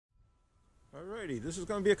Alrighty, this is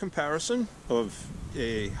going to be a comparison of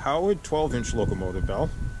a Howard 12-inch locomotive bell,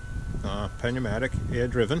 penumatic,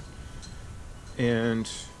 air-driven,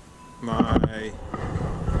 and my,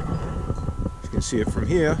 you can see it from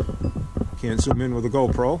here, can't zoom in with a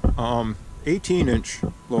GoPro, 18-inch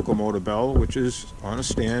locomotive bell, which is on a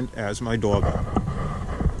stand as my doorbell.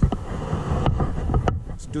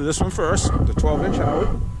 Let's do this one first, the 12-inch Howard.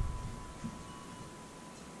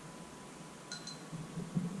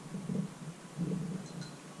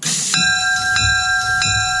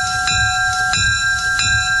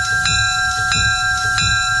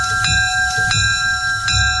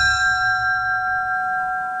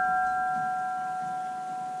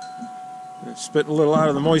 It's spitting a little out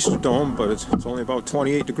of the moisture dome, but it's only about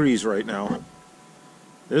 28 degrees right now.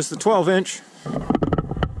 There's the 12-inch.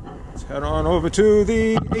 Let's head on over to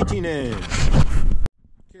the 18-inch.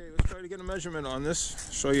 Okay, let's try to get a measurement on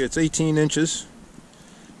this. Show you it's 18 inches.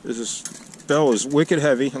 This bell is wicked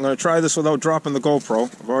heavy. I'm going to try this without dropping the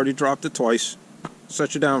GoPro. I've already dropped it twice.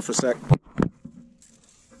 Set you down for a sec.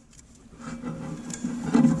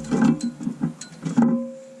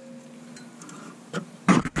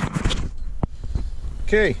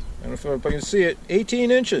 Okay, I don't know if I can see it,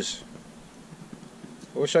 18 inches.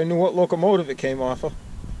 I wish I knew what locomotive it came off of.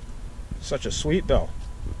 Such a sweet bell.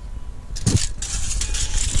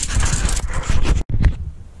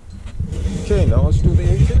 Okay, now let's do the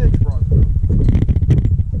 18-inch run.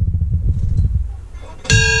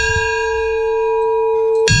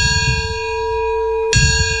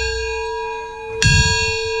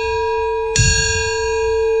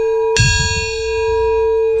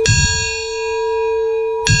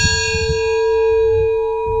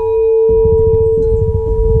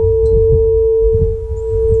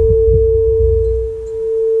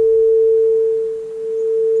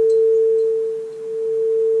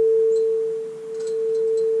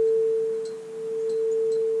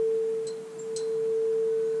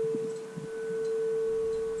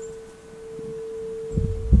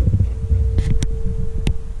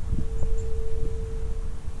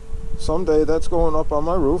 Someday that's going up on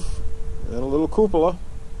my roof in a little cupola,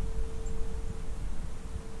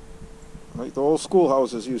 like the old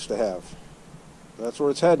schoolhouses used to have. That's where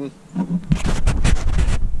it's heading.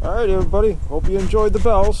 Alright everybody, hope you enjoyed the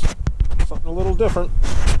bells. Something a little different,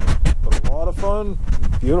 but a lot of fun,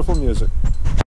 beautiful music.